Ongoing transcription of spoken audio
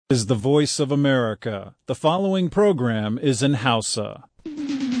is the voice of America. The following program is in Hausa.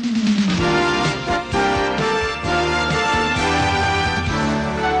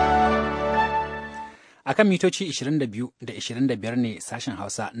 A kan mitoci 22 da 25 ne sashen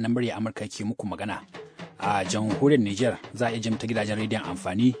Hausa na murya Amurka ke muku magana. A jamhuriyar Nijar za a iya jimta gidajen rediyon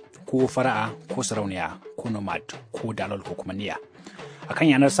amfani ko fara'a ko sarauniya ko nomad ko dalol ko kuma niya. A kan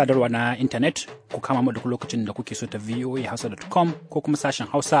yanar sadarwa na intanet ku kama mu duk lokacin da kuke so ta voahausa.com ko kuma sashen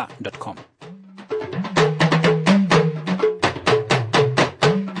hausa.com.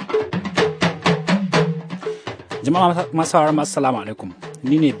 Jama'a masu haurar masu salamu alaikum.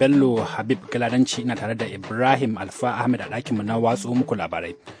 Ni ne Bello Habib Galadanci ina tare da Ibrahim Alfa Ahmed a ɗakinmu na watsu muku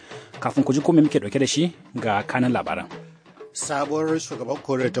labarai. Kafin ku ji kome muke ɗauke da shi ga kanan labaran. Sabuwar shugaban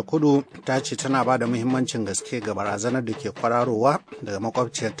Koriya ta Kudu ta ce tana ba da muhimmancin gaske ga barazanar da ke kwararowa daga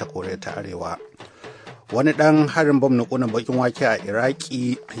makwabciyar ta Koriya ta Arewa. Wani ɗan harin bom na ƙunan bakin wake a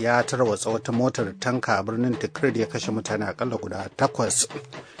Iraki ya tarwatsa wata motar tanka a birnin Tikrit ya kashe mutane akalla guda 8.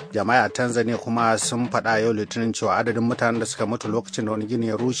 Jama'a Tanzania kuma sun faɗa yau Litinin cewa adadin mutanen da suka mutu lokacin da wani gini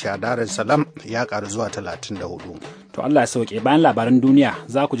ya rushe a Dar es Salaam ya ƙaru zuwa 34. To Allah ya sauke, bayan labaran duniya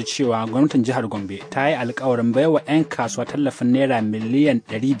za ku ji cewa gwamnatin jihar Gombe ta yi alkawarin baiwa 'yan kasuwa tallafin naira miliyan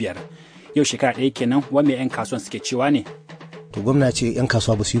 500. Yau shekara ɗaya kenan wa me 'yan kasuwan suke cewa ne? To gwamna ce 'yan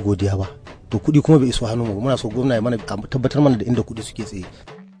kasuwa ba su yi godiya ba. To kuɗi kuma bai iso hannu mu, muna so gwamna ya mana tabbatar mana da inda kuɗi suke tsaye.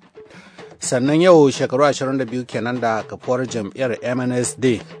 Sannan yau shekaru 22 kenan da kafuwar jam'iyyar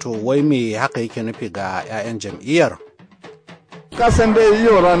MNSD, to wai me haka yake nufi ga 'ya'yan jam'iyyar? Kasan dai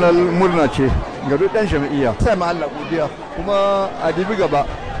yau ranar murna ce ga duk ɗan jam'iyya. Sai ma Allah godiya kuma a dibi gaba,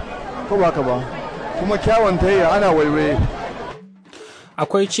 ko ba ka ba, kuma kyawun tayya ana waiwaye.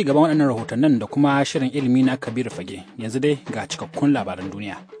 Akwai ci gaban waɗannan rahotannin da kuma shirin ilimi na Kabir Fage. Yanzu dai ga cikakkun labaran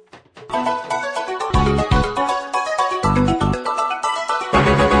duniya.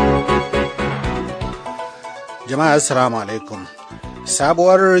 Jama'a assalamu alaikum.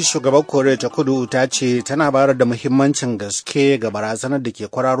 Sabuwar shugaban Koriya ta Kudu ta ce tana bayar da muhimmancin gaske ga barazanar da ke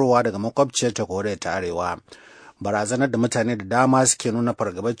kwararowa daga makwabciyar ta Koriya ta Arewa. Barazanar da mutane da dama suke nuna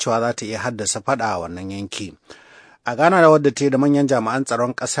fargabar cewa za ta iya haddasa fada a wannan yanki. A Ghana da wadda ta yi da manyan jami'an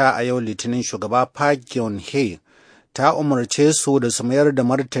tsaron ƙasa a yau Litinin, shugaba Park Geun-hye ta umarce su da su mayar da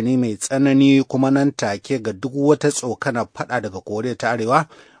martani mai tsanani kuma nan take ga duk wata tsokana fada daga Koriya ta Arewa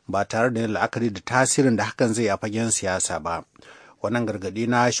ba tare da yin la'akari da tasirin da hakan zai a fagen siyasa ba. Wannan gargadi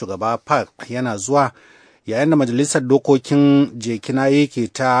na shugaba Park yana zuwa yayin da majalisar dokokin jekina yake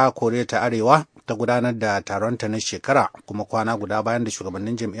ta Koriya ta Arewa ta gudanar da taronta na shekara, kuma kwana guda bayan da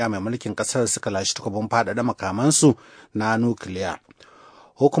shugabannin jam'iyya mai mulkin kasar suka lashe takobin faɗaɗa makamansu na nukiliya.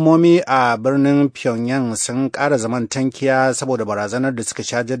 Hukumomi a birnin Pyongyang sun ƙara zaman tankiya saboda barazanar da suka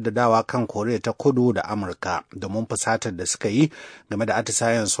sha jaddadawa kan Koriya ta Kudu da Amurka domin fusatar da suka yi game da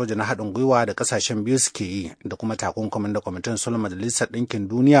atisayen soja na haɗin gwiwa da ƙasashen biyu suke yi da kuma takunkumin da kwamitin sulhun Majalisar Ɗinkin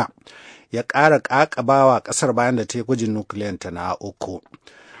Duniya ya ƙara ƙaƙabawa ƙasar bayan da ta yi gwajin nukiliyanta na 3.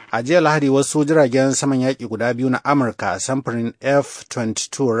 A jiya Lahadi wasu jiragen saman yaƙi guda biyu na Amurka samfurin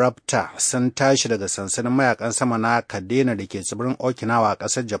F-22 Raptor sun tashi daga sansanin mayakan sama na Kadena da ke tsibirin Okinawa a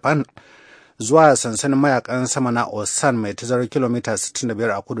ƙasar Japan zuwa sansanin mayakan sama na Osan mai tazarar kilomita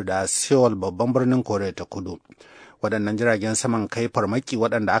 65 a kudu da Seoul, babban birnin Koriya ta Kudu. Waɗannan jiragen saman kai farmaki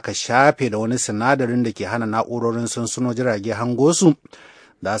waɗanda aka shafe da wani sinadarin da ke hana na'urorin sunsuno jirage hango su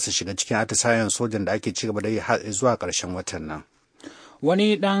za su shiga cikin atisayen sojan da ake cigaba da yi har zuwa ƙarshen watan nan.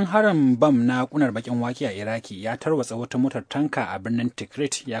 Wani ɗan harin bam na ƙunar bakin wake a Iraki ya tarwatsa wata motar tanka a birnin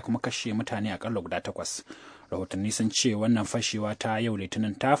Tikrit ya kuma kashe mutane akalla guda 8. Rahotanni sun ce wannan fashewa ta yau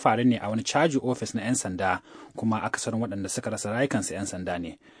Litinin ta faru ne a wani caji ofis na 'yan sanda, kuma akasarin waɗanda suka rasa rayukansu 'yan sanda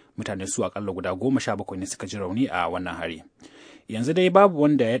ne. Mutane su akalla guda 17 ne suka ji rauni a wannan hari. Yanzu dai babu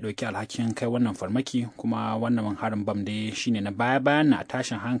wanda ya ɗauki alhakin kai wannan farmaki, kuma wannan harin bam dai shine na baya-bayan na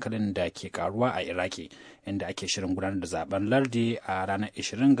tashin hankalin da ke karuwa a Iraki, inda ake shirin gudanar da zaben lardi a ranar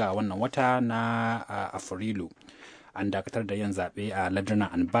 20 ga wannan wata na Afrilu. An dakatar da yin zaɓe a lardunan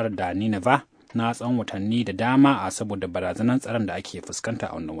Anbar da Nineveh na tsawon watanni da dama a saboda barazanar tsaron da ake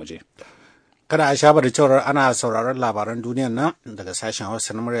fuskanta a wannan waje. Kada a shaba da cewar ana sauraron labaran duniyar nan daga sashen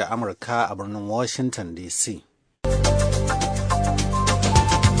Hausa na muryar Amurka a birnin Washington DC.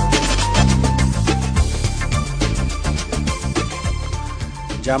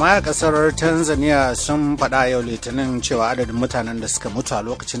 Jama'a kasar Tanzania sun faɗa yau Litinin cewa adadin mutanen da suka mutu a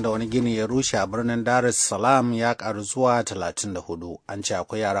lokacin da wani gini ya rushe a birnin Dar es Salaam ya ƙaru zuwa 34. An ce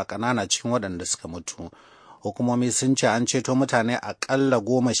akwai yara ƙanana cikin waɗanda suka mutu. Hukumomi sun ce an ceto mutane aƙalla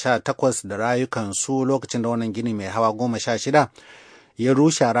 18 da rayukansu lokacin da wannan gini mai hawa 16 ya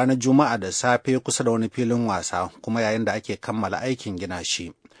rushe a ranar Juma'a da safe kusa da wani filin wasa kuma yayin da ake kammala aikin gina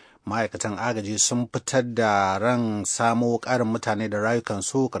shi. Ma'aikatan agaji sun fitar da ran samo ƙarin mutane da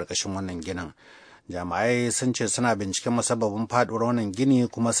rayukansu ƙarƙashin wannan ginin. Jami'ai sun ce suna binciken musabbabin faɗuwar wannan gini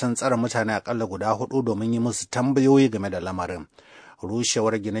kuma sun tsare mutane akalla guda 4 domin yi musu tambayoyi game da lamarin.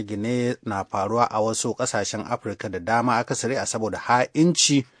 Rushewar gine-gine na faruwa a wasu ƙasashen Afirka da dama akasari a saboda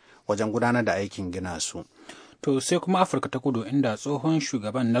ha'inci wajen gudanar da aikin gina su. To sai kuma Afirka ta Kudu inda tsohon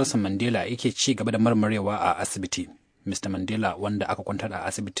shugaban Nelson Mandela yake ci gaba da marmarewa a asibiti. Mr. Mandela wanda aka kwantar a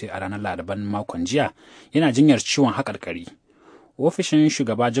asibiti a ranar Laraban makon jiya yana jinyar ciwon haƙarƙari. Ofishin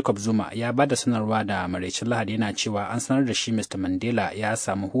shugaba Jacob Zuma ya ba da sanarwa da maraicin Lahadi yana cewa an sanar da shi Mr. Mandela ya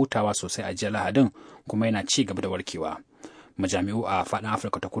samu hutawa sosai a jiya Lahadin kuma yana ci gaba da warkewa. Majami'u a faɗin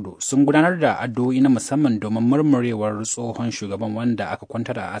Afirka ta Kudu sun gudanar da addu'o'i na musamman domin murmurewar tsohon shugaban wanda aka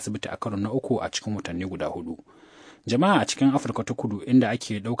kwantar a asibiti a karo na 3 a cikin watanni guda 4. Jama'a a cikin Afirka ta Kudu inda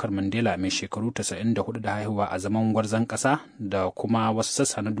ake ɗaukar Mandela mai shekaru 94 da haihuwa a zaman gwarzon ƙasa da kuma wasu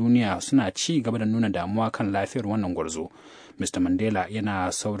sassa na duniya suna ci gaba da nuna damuwa kan lafiyar wannan gwarzo. Mr. Mandela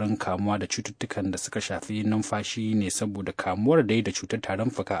yana saurin kamuwa da cututtukan da suka shafi numfashi ne saboda kamuwar da da cutar tarin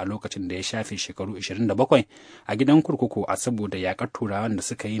fuka a lokacin da ya shafe shekaru 27 a gidan kurkuku a saboda yakar turawan da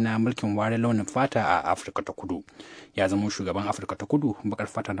suka yi na mulkin ware launin fata a Afirka ta Kudu. Ya zama shugaban Afirka ta Kudu bakar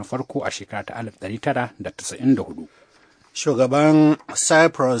fata na farko a shekara ta 1994. Shugaban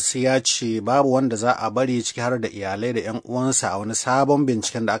Cyprus ya ce babu wanda za a bari ciki har da iyalai da 'yan uwansa a wani sabon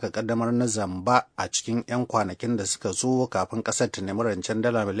binciken da aka kaddamar na zamba a cikin 'yan kwanakin da suka zo kafin kasar ta nemi rancen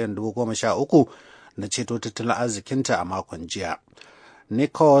dala miliyan 13,000 na ceto tattalin arzikinta a makon jiya.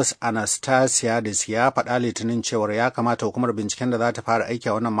 Nikos Anastasiadis ya faɗa Litinin cewar ya kamata hukumar binciken da za ta fara aiki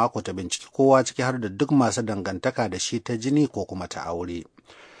a wannan mako ta binciki kowa ciki har da duk masu dangantaka da shi ta jini ko kuma ta aure.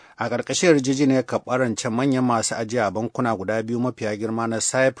 A ƙarƙashin yarjejeniyar karɓar manyan masu ajiya a bankuna guda biyu mafiya girma na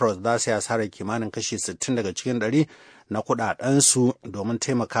Cyprus za su yi asarar kimanin kashi 60 daga cikin 100 na kuɗaɗensu domin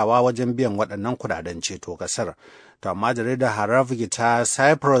taimakawa wajen biyan waɗannan kuɗaɗen ceto ƙasar. To amma jaridar Haravgi ta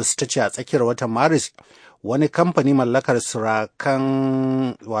Cyprus ta ce a tsakiyar watan Maris wani kamfani mallakar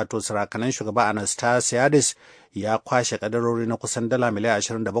surakanan shugaba Anastasiadis ya kwashe kadarori na kusan dala miliyan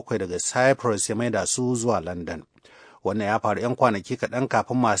 27 daga Cyprus ya maida su zuwa London. Wannan ya faru 'yan kwanaki kaɗan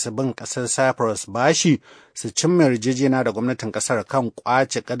kafin masu bin ƙasar Cyprus bashi su cimma yarjejena da gwamnatin ƙasar kan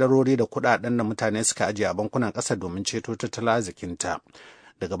ƙwace kadarori da kuɗaɗen da mutane suka ajiye a bankunan ƙasar domin ceto tattalin arzikinta.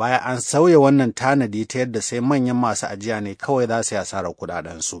 Daga baya an sauya wannan tanadi ta yadda sai manyan masu ajiya ne kawai za su yi asarar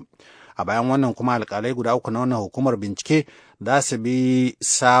kuɗaɗensu. A bayan wannan kuma alƙalai guda 3 na wannan hukumar bincike za su bi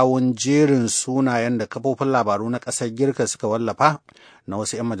sawun jerin sunayen da kafofin labaru na ƙasar Girka suka wallafa na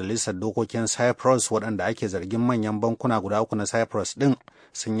wasu 'yan majalisar dokokin Cyprus waɗanda ake zargin manyan bankuna guda 3 na Cyprus ɗin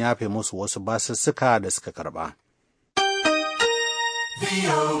sun yafe musu wasu basussuka da suka karɓa.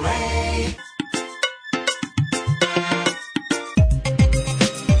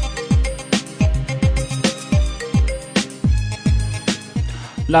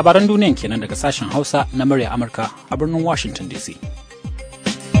 Labaran duniyan kenan daga sashen Hausa na murya Amurka a birnin Washington DC.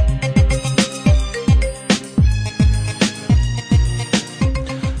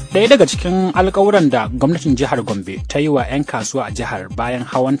 Ɗaya daga cikin alƙawuran da gwamnatin jihar Gombe ta yi wa 'yan kasuwa a jihar bayan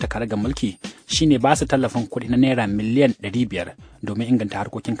hawan karagar mulki shine ba su tallafin kuɗi na naira miliyan 500 domin inganta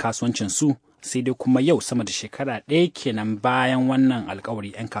harkokin kasuwancin su, sai dai kuma yau sama da shekara 1 kenan bayan wannan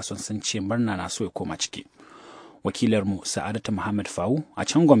alƙawari 'yan kasuwan sun ce murna na so ya koma ciki. Wakilarmu Sa'adatu Muhammad Fawu a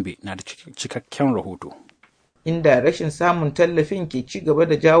can Gombe na da cikakken rahoto. Inda rashin samun tallafin ke ci gaba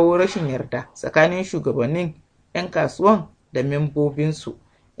da jawo rashin yarda tsakanin shugabannin 'yan kasuwan da membobinsu,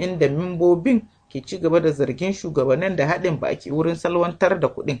 inda membobin ke ci gaba da zargin shugabannin da haɗin baki wurin salwantar da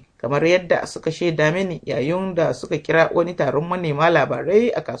kuɗin, kamar yadda suka shaida mini yayin da suka kira wani taron manema labarai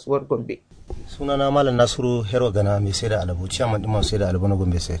a kasuwar Gombe. Sunana Malam Nasiru Hero Gana mai sai da alabu, ciyaman ɗin masu sai da alabu na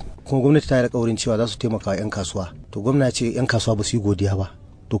Gombe sai. Kuma gwamnati ta yi alƙawarin cewa za su taimaka wa 'yan kasuwa. To gwamna ce 'yan kasuwa ba su yi godiya ba.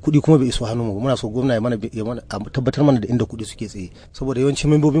 To kuɗi kuma bai iso hannun mu, muna so gwamna ya tabbatar mana da inda kuɗi suke tsaye. Saboda yawancin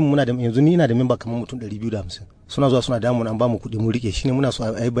membobin muna da yanzu ni ina da memba kamar mutum 250. Suna zuwa suna damu an ba mu kuɗi mu rike, shine muna so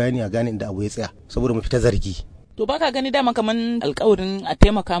a yi bayani a gane inda abu ya tsaya saboda mu fita zargi. To baka gani dama kaman alƙawarin a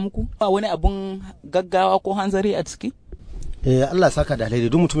taimaka muku ba wani abun gaggawa ko hanzari a ciki? Allah saka da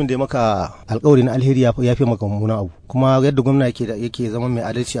alheri, duk mutumin da ya maka alƙawari na alheri ya fi maka mummunan abu. Kuma yadda gwamna yake zama mai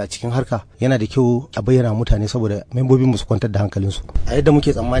adalci a cikin harka, yana da kyau a bayyana mutane saboda membobin su kwantar da hankalinsu. A yadda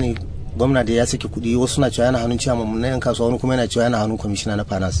muke tsammani gwamna da ya saki kuɗi, wasu suna cewa yana hannun ciyaman na yan kasuwa, wani kuma yana cewa yana hannun kwamishina na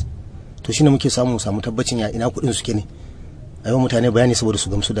finance. To shine muke samu tabbacin ya ina kuɗin suke ne. a yi mutane bayani saboda su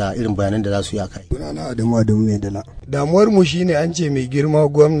gamsu da irin bayanan da za su yi a kai. Sunana Adamu mai dala. Damuwar mu shine an ce mai girma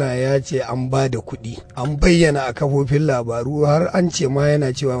gwamna ya ce an ba da kuɗi, an bayyana a kafofin labaru har an ce ma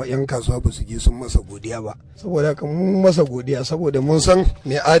yana cewa 'yan kasuwa ba su je sun masa godiya ba. Saboda haka mun masa godiya saboda mun san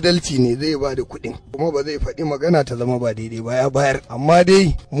mai adalci ne zai ba da kuɗin kuma ba zai faɗi magana ta zama ba daidai ba ya bayar. Amma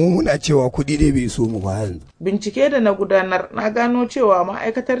dai mu muna cewa kuɗi dai bai so mu ba yanzu. Bincike da na gudanar na gano cewa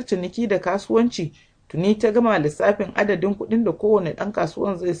ma'aikatar ciniki da kasuwanci tuni ta gama lissafin adadin kuɗin da kowane ɗan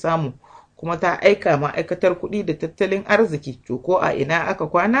kasuwan zai samu kuma ta aika ma'aikatar kuɗi da tattalin arziki. To ko a ina aka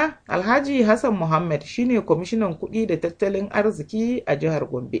kwana? Alhaji Hassan Muhammad shine kwamishinan kuɗi da tattalin arziki a jihar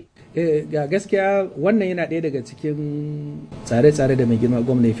Gombe. Ga gaskiya wannan yana ɗaya daga cikin tsare-tsare da mai girma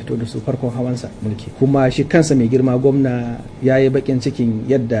gwamna ya fito da su farkon hawansa mulki, kuma shi kansa mai girma gwamna ya yi bakin cikin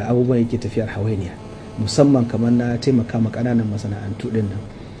yadda abubuwan yake tafiyar hawainiya, musamman kamar na taimaka ma ƙananan masana'antu ɗin nan.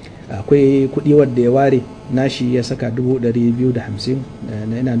 Akwai kuɗi wadda ya ware nashi ya saka 250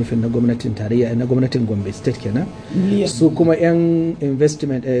 na ina nufin na gwamnatin tarayya na gwamnatin Gombe State kenan, su kuma 'yan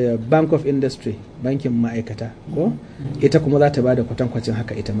investment Bank of Industry, bankin ma'aikata ko ita kuma za ta bada kwatankwacin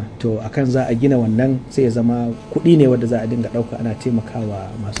haka ita ma. To akan za a gina wannan sai ya zama kuɗi ne wadda za a dinga ɗauka ana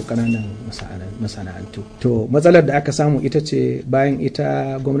taimakawa masu ƙananan masana'antu. To matsalar da aka samu ita ce bayan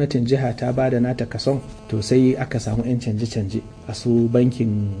ita gwamnatin jiha ta bada nata kason, to sai aka samu 'yan canje-canje a su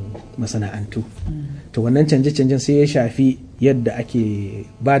bankin masana'antu. To wannan canje-canjen sai ya shafi yadda ake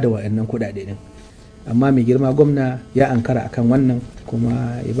ba da wa'annan kuɗaɗe din, amma mai girma gwamna ya ankara akan wannan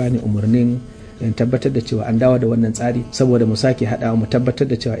kuma ya bani umarnin in tabbatar da cewa an dawo da wannan tsari saboda mu sake haɗawa mu tabbatar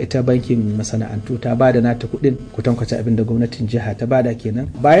da cewa ita bankin masana'antu ta ba da nata kuɗin kutankwacin abin da gwamnatin jiha ta bada kenan.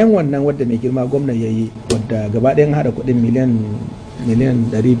 Bayan wannan wadda mai girma gwamna ya yi wadda gaba ɗayan haɗa kuɗin miliyan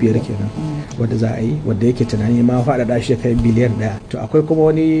 500 kenan wadda za a yi, wadda yake tunani ma faɗaɗa shi kai biliyan 1. To akwai kuma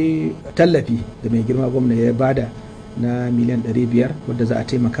wani tallafi da mai girma gwamna ya bada na miliyan 500 wadda za a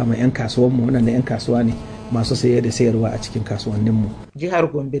taimaka ma 'yan kasuwanmu, wannan na 'yan kasuwa ne masu saye da sayarwa a cikin kasuwanninmu. Jihar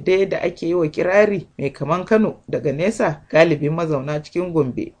Gombe dai da ake yi wa kirari mai kaman Kano daga nesa, galibin mazauna cikin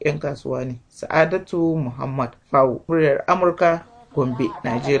Gombe 'yan kasuwa ne. Sa'adatu Muhammad, Faru, muryar Amurka, Gombe,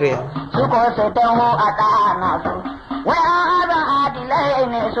 Najeriya. Adilai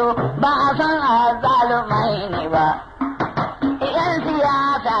ne su ba a san azalumai ne ba, yan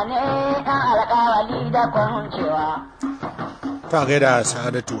siyasa ne ɗan alƙawali da kwancewa. Ta gaida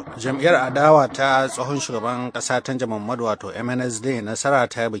Sa'adatu. Jam'iyyar adawa ta tsohon shugaban ƙasa Tanja Muhammadu wato MNSD nasara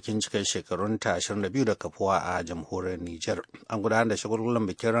ta bikin cikin shekarunta 22 da kafuwa a jamhuriyar Nijar. An gudanar da shagulgulan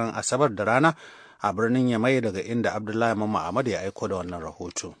bikin ran Asabar da rana a birnin Yamai daga inda Abdullahi Mamman Ahmad ya aiko da wannan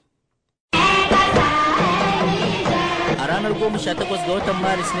rahoto. A ranar 18 ga watan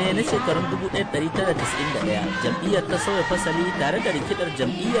Maris ne na shekarun 1991 jam'iyyar ta sauya fasali tare da rikidar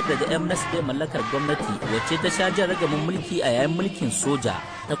jam'iyyar daga MNSD mallakar gwamnati wacce ta sha jan ragamin mulki a yayin mulkin soja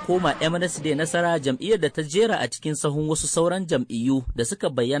ta koma MNSD nasara, jam'iyyar da ta jera a cikin sahun wasu sauran jam'iyyu da suka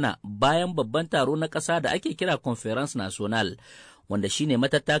bayyana bayan babban taro na ƙasa da ake kira Conference National, wanda shine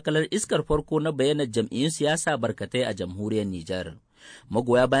matattakalar iskar farko na bayyanar jam'iyyun siyasa barkatai a jamhuriyar Nijar.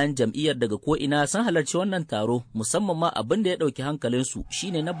 Magoya bayan jam'iyyar daga ko'ina sun halarci wannan taro, musamman ma abin da ya ɗauki hankalinsu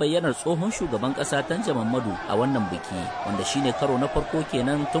shine na bayyanar tsohon shugaban ƙasa Tanja Muhammadu a wannan biki, wanda shine karo na farko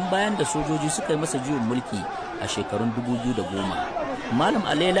kenan tun bayan da sojoji suka yi masa juyin mulki a shekarun 2010. Malam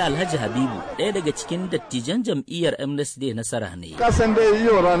Alela Alhaji Habibu, ɗaya daga cikin dattijan jam'iyyar MNSD nasara ne. Kasan dai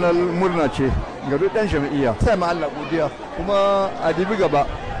yau ranar murna ce ga duk ɗan jam'iyya. Sai ma Allah godiya kuma a dibi gaba,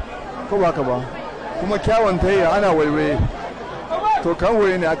 ko ba ka ba, kuma kyawun tayya ana waiwaye. To kan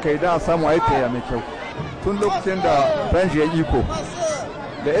wuri ne aka yi don a samu aikaya mai kyau tun lokacin da French ya iko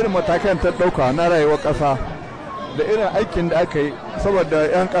da irin matakan ta ɗauka na rayuwar ƙasa da irin aikin da aka yi saboda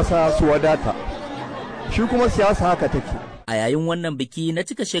 'yan ƙasa su wadata, shi kuma siyasa haka take. A yayin wannan biki na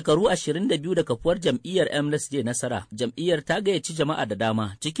cika shekaru 22 da kafuwar jam'iyyar MNSD nasara, jam'iyyar ta gayyaci jama'a da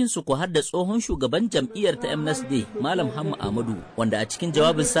dama, cikin su ko har da tsohon shugaban jam'iyyar ta MNSD Malam Hamma Ahmadu, wanda a cikin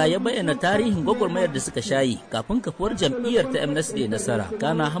jawabinsa ya bayyana tarihin gwagwarmayar da suka shayi kafin kafuwar jam'iyyar ta MNSD nasara.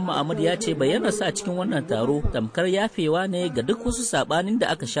 Kana Hamma Ahmadu ya ce bayyana sa cikin wannan taro tamkar yafewa ne ga duk wasu sabanin da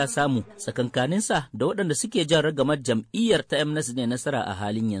aka sha samu tsakankaninsa da waɗanda suke jan ragamar jam'iyyar ta MNSD nasara a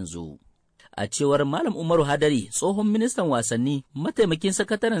halin yanzu. A cewar Malam Umaru Hadari, tsohon ministan wasanni, mataimakin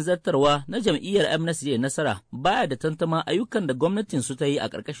sakataren zartarwa na jam'iyyar MNSD nasara, baya da tantama ayyukan da gwamnatin su ta yi a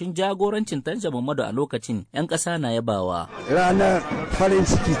ƙarƙashin jagorancin Tanja Muhammadu a lokacin 'yan ƙasa na yabawa. Ranar farin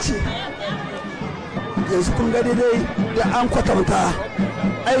ciki ce. Yanzu kun gani dai da an kwatanta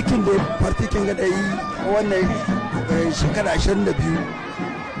aikin da fartikin gada yi wannan shekara 22.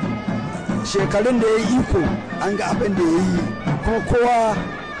 Shekarun da ya yi iko an ga abin da ya yi kuma kowa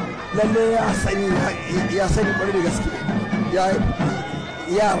lalle ya sani kwarai da gaske ya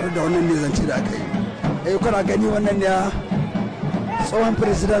da wannan ne zance da aka yi. Kuna gani wannan ne tsohon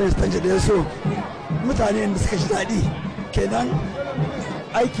president Stanje da ya so mutane da suka ji daɗi kenan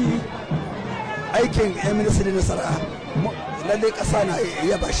aikin yan minista da nasara lalle ƙasa na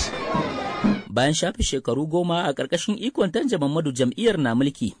yaba shi. Bayan shafe shekaru 10 a ƙarƙashin ikon Tanja Mamadu jam'iyyar na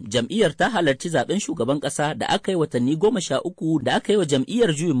mulki, jam'iyyar ta halarci zaben shugaban ƙasa da aka yi watanni 13 da aka yi wa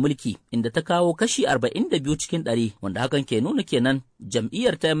jam'iyyar juyin mulki, inda ta kawo kashi 42 cikin 100, wanda hakan ke nuna kenan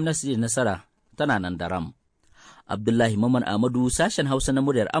jam'iyyar ta MNC nasara tana nan daram. Abdullahi Maman Ahmadu, sashen Hausa na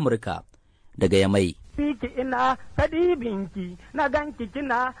muryar Amurka daga Yamai. Fiki ina ta ɗibinki na ganki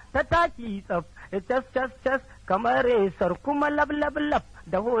kina ta taki tsaf cas kamar resar kuma lab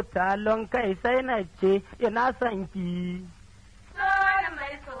da hotalon kai sai na ce ina son ki. Sona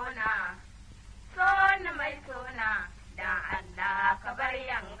mai sona da Allah ka bar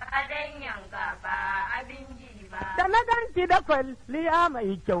yanga dan yanga ba abin ji ba. Da na ganki da kwalliya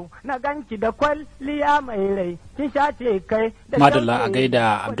mai kyau na ganki da kwalliya mai rai kin shace kai. Madalla a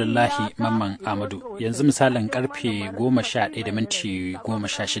gaida Abdullahi Mamman Ahmadu. Yanzu misalin karfe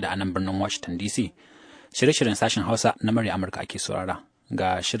 11:16 a nan birnin Washington DC. Shirye-shiryen sashen Hausa na murya Amurka ake saurara.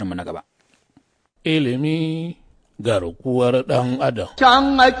 Ga shirinmu na gaba. Ilimi garkuwar ɗan adam.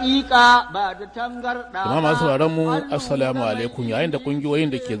 Can hakika ba da tangarɗa. Jama'a masu sauraron mu assalamu alaikum, yayin da kungiyoyin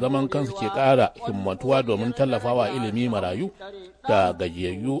da ke zaman kansu ke ƙara himmatuwa domin tallafawa ilimi marayu da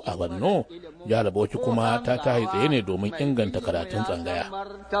gajiyayyu a Borno, jihar Bauchi kuma ta tahi tsaye ne domin inganta karatun tsangaya.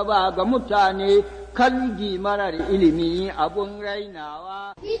 Martaba ga mutane kalgi marar ilimi abun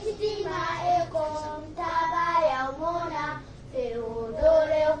rainawa.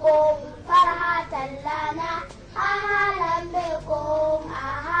 Dole ko farhatan lana ahalan bekum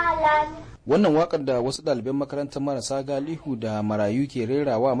ahalan. Wannan wakar da wasu ɗaliban makarantar marasa galihu da marayu ke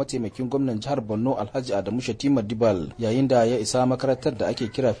rerawa mataimakin gwamnan jihar Borno Alhaji Adamu Shatima Dibal yayin da ya isa makarantar da ake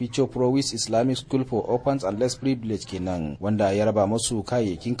kira Future Prowess Islamic School for Orphans and Less Privileged kenan, wanda ya raba musu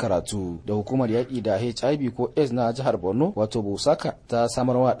kayayyakin karatu da hukumar yaƙi da HIV ko AIDS na jihar Borno wato Busaka ta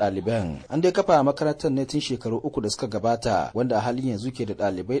samarwa ɗaliban. An dai kafa makarantar ne tun shekaru 3 da suka gabata, wanda a halin yanzu ke da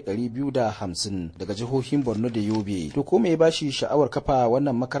ɗalibai 250 daga jihohin Borno da Yobe. To ko me ya bashi sha'awar kafa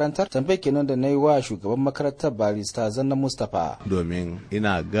wannan makarantar? Tambayar kenan da na yi wa shugaban makarantar barista Zanna Mustapha. Domin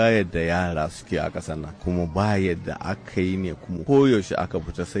ina ga yadda yara suke a ƙasar nan, kuma ba yadda aka yi ne, kuma koyaushe aka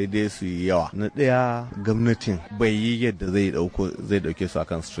fita sai dai su yi yawa. Na ɗaya, gwamnatin bai yi yadda zai ɗauke su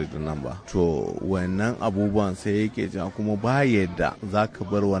akan street nan ba. To wannan abubuwan sai yake jan, kuma ba yadda za ka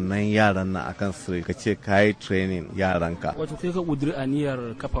bar wannan yaran nan akan street ka ce ka yi training yaranka. Wato kai ka ƙudiri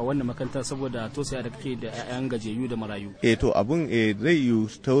aniyar kafa wannan makaranta saboda tausaya da kake da 'ya'yan gajiyayyu da marayu. To abun zai yi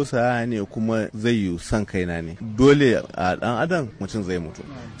tausaya ne, kuma zai yi san kaina ne. Dole a dan adam mutum zai mutu,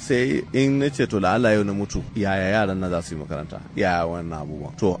 sai in na ce to da Allah yau na mutu, yaya yaran na za su yi makaranta, yaya wannan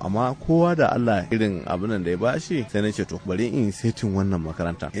abubuwa. To amma kowa da Allah irin abin da ya bashi, sai na ce to bari in setin wannan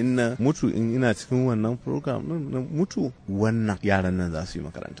makaranta, in na mutu, in ina cikin wannan program din na mutu, wannan yaran nan za su yi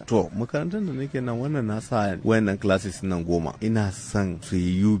makaranta. To makarantar da nake nan, wannan na sa wannan classes nan 10, ina son su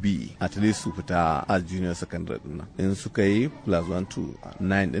yi UB at least su fita a junior secondary din nan. In suka yi plus 1 to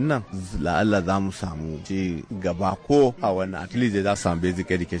 9 din nan, la'alla za mu samu ci gaba ko a wannan at least za su samu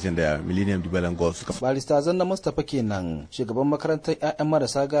basic education da Millennium Development Goals. Barista Zanna Mustapha kenan, shugaban makarantar 'ya'yan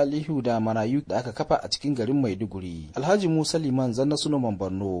marasa galihu da marayu da aka kafa a cikin garin Maiduguri. Alhaji Musa Liman Zanna Sunoman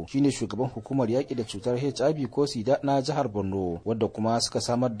Borno shine shugaban hukumar yaƙi da cutar HIV ko SIDA na jihar Borno, wadda kuma suka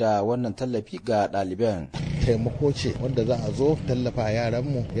samar da wannan tallafi ga ɗaliban. Taimako ce wanda za a zo tallafa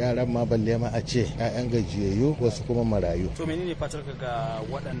yaran ma balle ma a ce 'ya'yan gajiyayyu, wasu kuma marayu. To menene fatar ka ga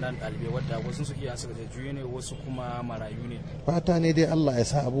waɗannan ɗalibai wadda wasu su iya suka juye ne, wasu kuma marayu ne? Fata ne dai Allah ya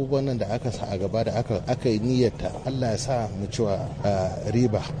sa abubuwan nan da aka sa a gaba da aka yi niyyarta, Allah ya sa mu ciwa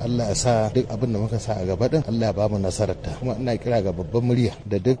riba, Allah ya sa duk abin da muka sa a gaba din Allah ya ba mu nasararta. Kuma ina kira ga babban murya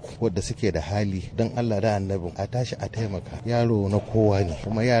da duk wanda suke da hali, don Allah da annabi a tashi a taimaka. Yaro na kowa ne,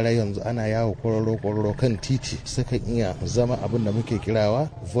 kuma yara yanzu ana yawo kororo kan titi, sukan iya zama abin da muke kirawa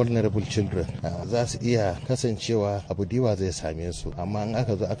vulnerable children. Za su iya kasancewa abu diwa zai same su, amma in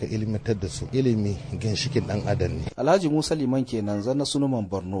aka zo aka ilmantar da su, ilimi ginshikin dan adam ne. Alhaji Musa Liman kenan Zanna Sunoman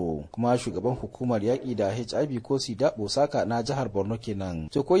Borno, kuma shugaban hukumar yaƙi da HIV ko SIDA Busaka na jihar Borno kenan.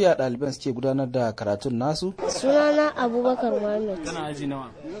 To ko ya ɗaliban suke gudanar da karatun nasu? Sunana Abubakar Muhammad. Kana aji nawa?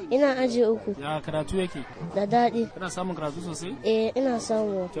 Ina aji 3. Ya karatu yake? Da daɗi. Kana samun karatu sosai? Ina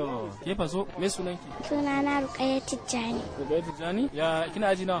samu. To ke faso me sunanki? Sunana Rukayya Tijjani. Rukayya Tijjani? Ya kina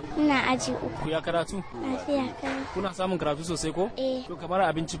aji nawa? Ina aji 3. Ya karatu? Lafiya kai. Kuna samun karatu sosai ko? To kamar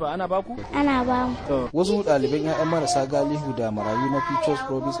abinci ba ana baku? Ana ba mu. Wasu ɗaliban 'ya'yan marasa galihu da marayu na Futures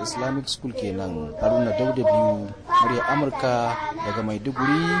Province Islamic School kenan. Haruna Dauda biyu, murya Amurka daga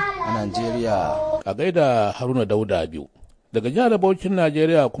Maiduguri a Najeriya. A gaida Haruna Dauda biyu. Daga jihar Bauchin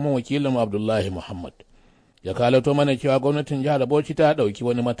Najeriya kuma wakilin Abdullahi Muhammad ya kalato mana cewa gwamnatin jihar Bauchi ta ɗauki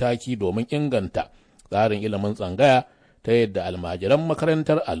wani mataki domin inganta tsarin ilimin tsangaya ta yadda almajiran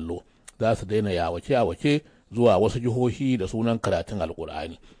makarantar allo za su daina yawace-yawace zuwa wasu jihohi da sunan karatun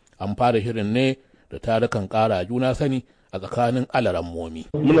alkur'ani. An fara shirin ne da tarukan ƙara juna sani a tsakanin alarammomi.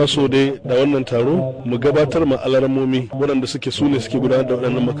 Muna so dai da wannan taro mu gabatar ma alarammomi waɗanda suke su ne suke gudanar da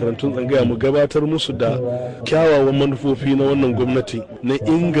waɗannan makarantun tsangaya, mu gabatar musu da kyawawan manufofi na wannan gwamnati na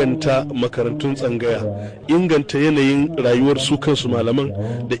inganta makarantun tsangaya, inganta yanayin rayuwar su kansu malaman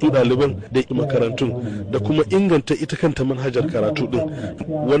da ɗaliban da makarantun, da kuma inganta ita kanta manhajar karatu ɗin.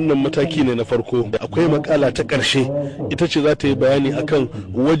 Wannan mataki ne na farko. Da akwai makala ta ƙarshe, ita ce za ta yi bayani akan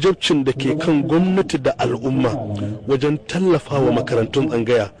wajabcin da ke kan gwamnati da al'umma wajen tallafa wa makarantun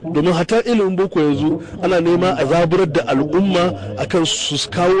tsangaya, domin hata ilimin boko yanzu ana nema a zaburar da al'umma akan su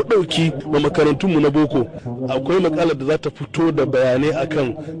kawo ɗauki wa makarantunmu na boko. Akwai makalar da za ta fito da bayanai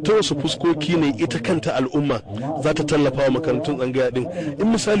akan ta wasu fuskoki ne ita kanta al'umma za ta tallafa wa makarantun tsangaya din. In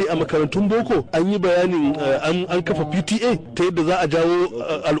misali a makarantun boko an yi bayanin an kafa PTA ta yadda za a jawo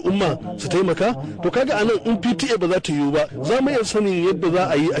al'umma su taimaka, to kaga anan in PTA ba za ta yiwu ba, za mu iya sanin yadda za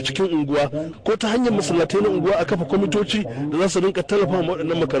a yi a cikin unguwa ko ta hanyar masallatai na unguwa a kafa kwamitoci da za su rinka tallafa wa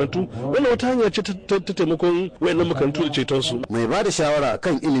waɗannan makarantu. Wannan wata hanya ce ta taimakon waɗannan makarantu da ceton su. Mai ba da shawara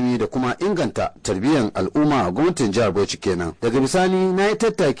kan ilimi da kuma inganta tarbiyyar al'umma a gwamnatin jihar Bauchi kenan. Daga bisani na yi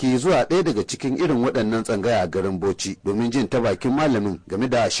tattaki zuwa ɗaya daga cikin irin waɗannan tsangaya a garin Bauchi domin jin ta bakin malamin game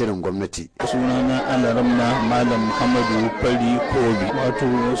da shirin gwamnati. Sunana Alaramma Malam Muhammadu Fari Kobi.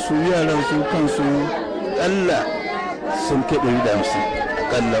 Wato su yaran su kansu Allah sun kai 150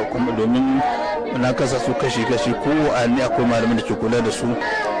 akalla, kuma domin na kasa su kashi-kashi ko ne akwai malamin da ke kula da su,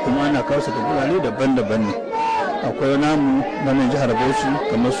 kuma ana kawo su da gurare daban-daban ne. Akwai namu na nan jihar Bauchi,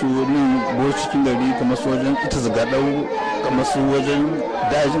 kamar su nan Bauchi cikin gari, kamar su wajen ita zagadau, kamar su wajen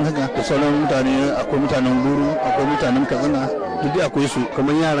dajin haka da sauran mutane. Akwai mutanen Guru, akwai mutanen Katsina, duk akwai su.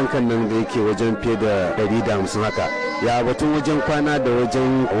 Kamar yaran kan nan da yake wajen fiye da 150 haka, ya batun wajen kwana da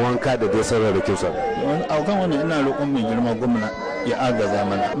wajen wanka da dai sauran da kinsa. A kan wannan ina roƙon mai girma gwamna ya agaza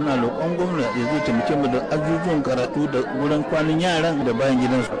mana. Muna roƙon gwamna ya zo taimake mu da ajujuwan karatu da wurin kwanan yaran da bayan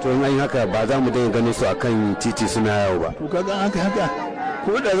gidansu. To in an yi haka ba za mu daina ganin su akan titi suna yawo ba. To kaga haka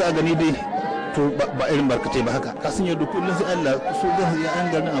ko da za a gani dai to ba irin barkatai ba haka. Kasan yadda kullum sai Allah su ga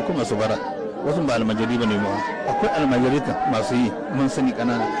an garin akwai masu bara. Wasu ba almajiri ba ne ma, akwai almajirika masu yi mun sani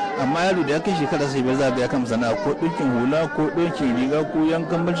kanana, amma yaro da ya kai shekara sai bai zaga ya kama sana'a ko ɗinkin hula ko ɗinkin riga ko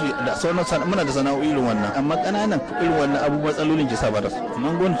yankan bashi da sauran muna da sana'o'i irin wannan, amma ƙananan irin wannan abubuwan matsalolin ke sa ba da su.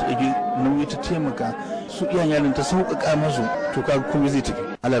 Nan gwamnati ta ɗauki nauyi ta taimaka su iyayen yaran ta sauƙaƙa masu, to ka kuma zai tafi.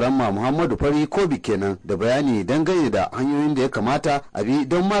 Alaramma Muhammadu Fari Kobi kenan da bayani dangane da hanyoyin da ya kamata a bi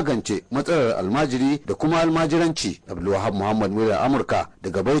don magance matsalar almajiri da kuma almajiranci. Abdulwahab Muhammad Mura Amurka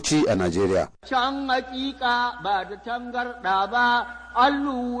daga Bauchi a Najeriya. Can hakika ba da tangarɗa ba, an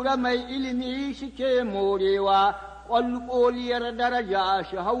lura mai ilimi shi ke morewa, ƙwalƙoliyar daraja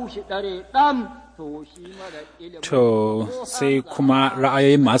shi haushi ɗare ɗam. To sai kuma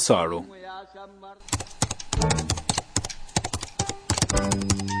ra'ayoyin masu sauraro.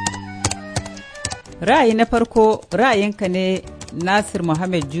 Ra'ayi na farko ra'ayinka ne Nasir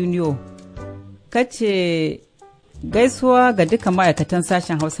Muhammad Junior, kace gaisuwa ga duka ma'aikatan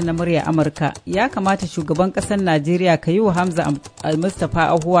sashen Hausa na murya Amurka. Ya kamata shugaban ƙasar Najeriya ka yi wa Hamza Al-Mustapha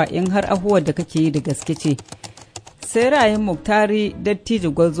ahuwa in har ahuwar da kake yi da gaske ce. Sai ra'ayin Muktari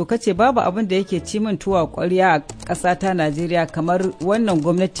Dattijo Gwarzo, kace babu abin da yake ci min tuwa ƙwarya a ƙasa ta Najeriya kamar wannan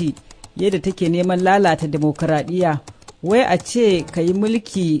gwamnati yadda take neman lalata demokuraɗiyya. Wai a ce ka yi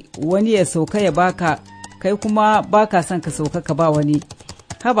mulki wani ya sauka ya baka, kai kuma baka son ka sauka ka ba wani.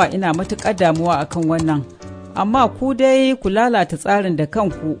 Haba, ina matuƙar damuwa akan wannan. Amma ku dai ku lalata tsarin da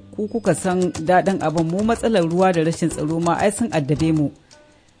kanku, ku kuka san daɗin abin. Mu matsalar ruwa da rashin tsaro ma ai sun addabe mu.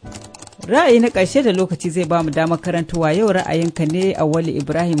 Ra'ayi na ƙarshe da lokaci zai ba mu damar karantawa yau ra'ayinka ne a Wali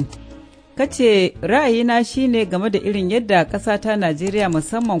Ibrahim. Kace ra'ayina shine game da irin yadda ƙasa ta Najeriya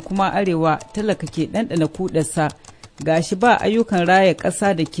musamman kuma arewa talaka ke ɗanɗana kuɗarsa. Gashi ba ayyukan raya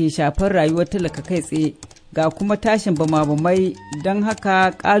ƙasa da ke shafar rayuwar talaka kai tsaye, ga kuma tashin bama-bamai. Don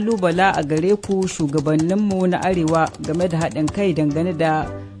haka ƙalubala a gare ku shugabanninmu na arewa game da haɗin kai dangane da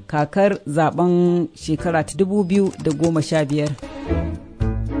kakar zaben shekara ta 2015.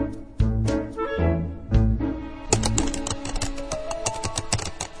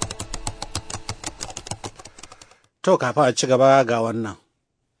 To, kafa a ci gaba ga wannan.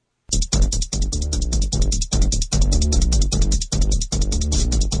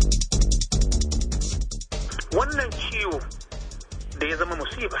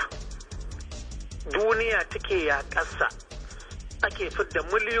 musiba duniya take yaƙarsa, ake fidda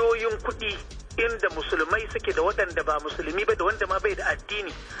miliyoyin kuɗi inda musulmai suke da waɗanda ba musulmi ba da wanda ma bai da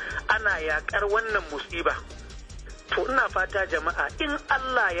addini, ana yaƙar wannan musiba. To ina fata jama'a in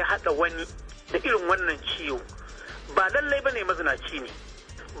Allah ya haɗa wani da irin wannan ciwo, ba lallai ba ne mazinaci ne,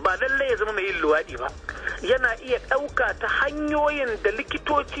 ba lallai ya zama mai yin luwaɗi ba, yana iya ɗauka ta hanyoyin da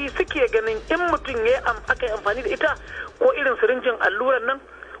likitoci suke ganin in mutum aka yi amfani da ita, ko irin sirinjin alluran nan,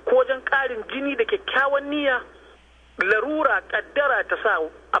 ko wajen ƙarin jini da kyakkyawan niyya, larura ƙaddara ta sa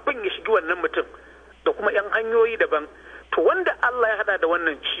abin ya shigi wannan mutum, da kuma 'yan hanyoyi daban. To wanda Allah ya haɗa da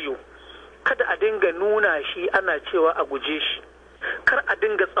wannan ciwo, kada a dinga nuna shi ana cewa a guje shi, kar a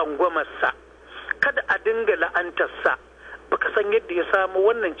dinga tsangwamarsa, kada a dinga la'antarsa, baka san yadda ya samu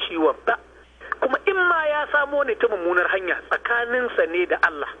wannan ciwon ba, kuma in ma ya samo ne ta mummunar hanya tsakaninsa ne da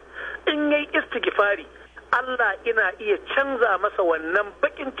Allah, in yayi istighfari Allah ina iya canza masa wannan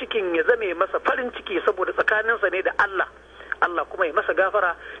bakin cikin ya zame masa farin ciki saboda tsakaninsa ne da Allah, Allah kuma ya masa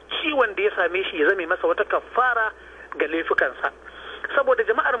gafara, ciwon da ya same shi ya zame masa wata kafara ga laifukansa. Saboda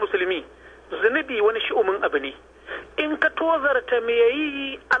jama'ar musulmi, zunubi wani shi'umin abu ne, in ka tozarta me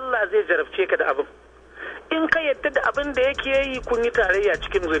yayi Allah zai jarabce ka da abin, in ka yadda da abin da yake yi kun yi tarayya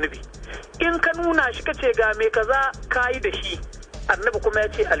cikin zunubi, in ka nuna shi kace ga me kaza kayi da shi, annabi kuma ya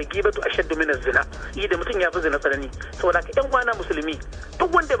ce algibatu ashaddu min az-zina, yi da mutum ya fi zina tsanani. Saboda ka ƴan uwana musulmi,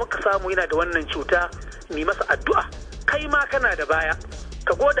 duk wanda muka samu yana da wannan cuta mi masa addu'a, kai ma kana da baya,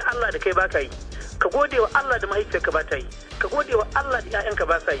 ka gode Allah da kai baka yi, ka gode wa Allah da mahaifiyarka ba ta yi, ka gode wa Allah da ƴaƴanka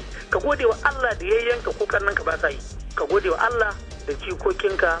ba sa yi, ka gode wa Allah da yayyanka ko kannanka ba sa yi, ka gode wa Allah da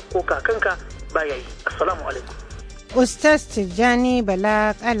jikokinka ko kakanka ba ya yi. Assalamu alaikum. Ustaz Tijjani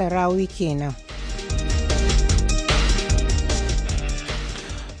Bala Kalarawi kenan.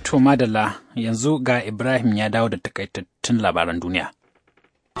 To madalla, yanzu ga Ibrahim ya dawo da takaitattun labaran duniya.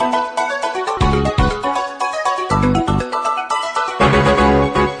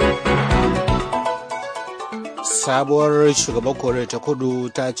 Sabuwar shugaban Koriya ta Kudu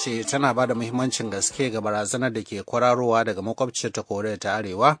ta ce tana ba da muhimmancin gaske ga barazanar da ke kwararowa daga makwabciyar ta Koriya ta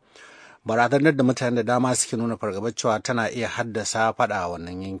Arewa, barazanar da mutane da dama suke nuna fargabar cewa tana iya haddasa fada a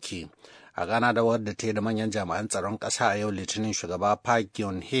wannan yanki. A Ghana da wadda ta yi da manyan jami'an tsaron ƙasa a yau Litinin, shugaba Park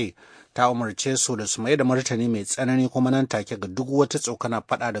Geun-hye ta umarce su da su mai da martani mai tsanani kuma nan take ga duk wata tsokana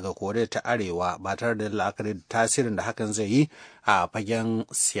fada daga Koriya ta Arewa ba tare da la'akari da tasirin da hakan zai yi a fagen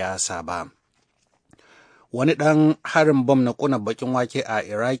siyasa ba. Wani ɗan harin bom na ƙuna bakin wake a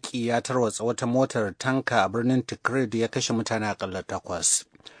Iraki ya tarwatsa wata motar tanka a birnin Tikrit ya kashe mutane akalla 8.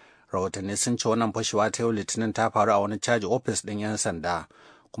 Rahotanni sun ce wannan fashewa ta yau Litinin ta faru a wani caji ofis ɗin 'yan sanda,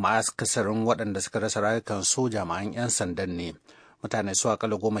 kuma akasarin waɗanda suka rasa rayukansu jami'an 'yan sandan ne. Mutane su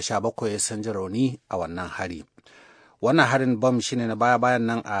akalla 17 sun ji rauni a wannan hari. Wannan harin bom shine na baya-bayan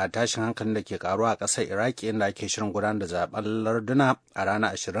nan a tashin hankalin da ke karuwa a ƙasar Iraki, inda ake shirin gudanar da zaben larduna a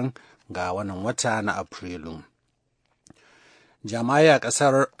ranar 20 ga wannan wata na Afrilu. Jami'ai a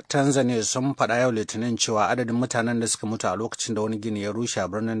ƙasar Tanzania sun faɗa yau Litinin cewa adadin mutanen da suka mutu a lokacin da wani gini ya rushe a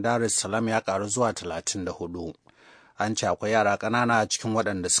birnin Dar es Salaam ya ƙaru zuwa 34. An ce akwai yara ƙanana cikin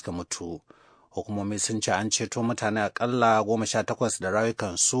waɗanda suka mutu. Hukumomi sun ce an ceto mutane aƙalla 18 da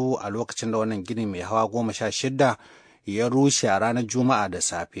rayukansu a lokacin da wannan gini mai hawa 16 ya rushe a ranar Juma'a da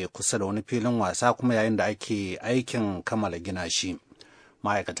safe kusa da wani filin wasa, kuma yayin da ake aikin kammala gina shi.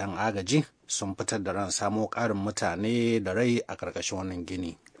 Ma'aikatan agaji sun fitar da ran samo ƙarin mutane da rai a ƙarƙashin wannan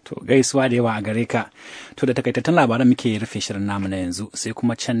gini. To gaisuwa da yawa a gare ka. To da takaitattun labaran muke rufe shirin namu na yanzu, sai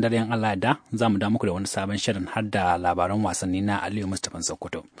kuma can daren Allah da za mu da muku da wani sabon shirin har da labaran wasanni na Aliyu Mustapha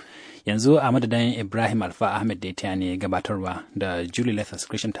Sokoto. Yanzu a madadin Ibrahim Alfa Ahmed da ya ne gabatarwa da Julie Lethas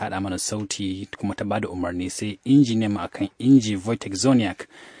Christian ta haɗa mana sauti kuma ta bada umarni, sai injiniyan akan inji Wojtek Zoniak.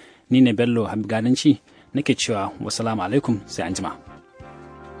 Ni ne Bello Habib Gadanci nake cewa wassalamu alaikum, sai anjima.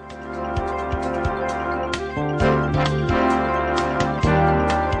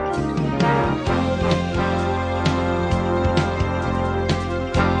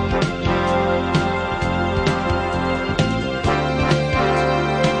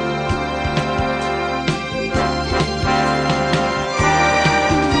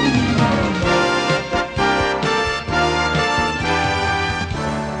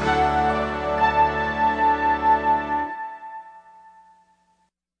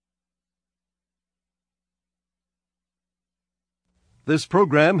 This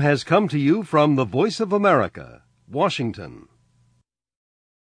program has come to you from the Voice of America, Washington.